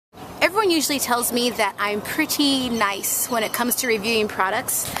everyone usually tells me that I'm pretty nice when it comes to reviewing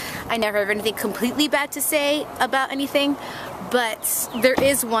products. I never have anything completely bad to say about anything, but there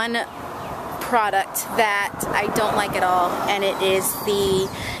is one product that I don't like at all, and it is the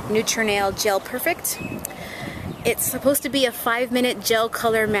Nutra-Nail Gel Perfect. It's supposed to be a 5-minute gel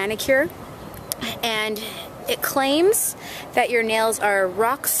color manicure, and it claims that your nails are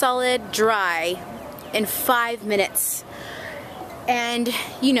rock solid dry in 5 minutes. And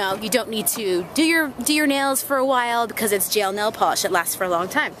you know, you don't need to do your nails for a while because it's gel nail polish. It lasts for a long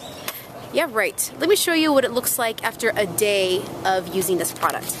time. Yeah, right. Let me show you what it looks like after a day of using this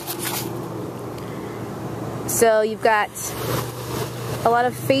product. So you've got a lot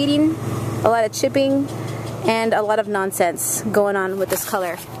of fading, a lot of chipping, and a lot of nonsense going on with this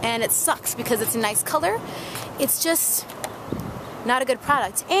color. And it sucks because it's a nice color. It's just not a good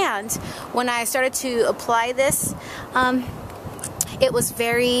product. And when I started to apply this, it was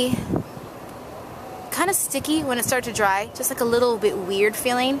very kind of sticky when it started to dry, just like a little bit weird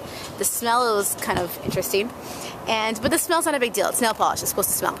feeling. The smell was kind of interesting, but the smell's not a big deal. It's nail polish, it's supposed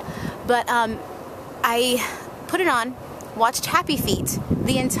to smell. But I put it on, watched Happy Feet,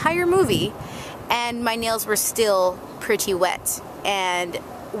 the entire movie, and my nails were still pretty wet. And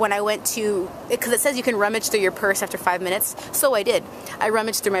when I went to, because it says you can rummage through your purse after 5 minutes, so I did. I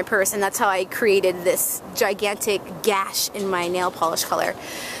rummaged through my purse, and that's how I created this gigantic gash in my nail polish color.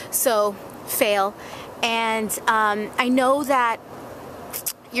 So, fail. And I know that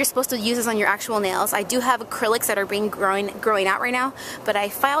you're supposed to use this on your actual nails. I do have acrylics that are growing out right now, but I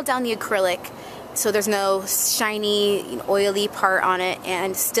filed down the acrylic so there's no shiny, oily part on it,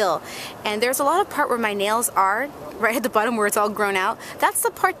 and there's a lot of part where my nails are, right at the bottom where it's all grown out. That's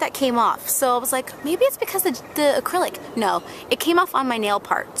the part that came off. So I was like, maybe it's because the acrylic. No, it came off on my nail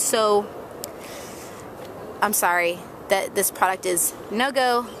part. So I'm sorry that this product is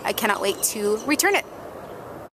no-go. I cannot wait to return it.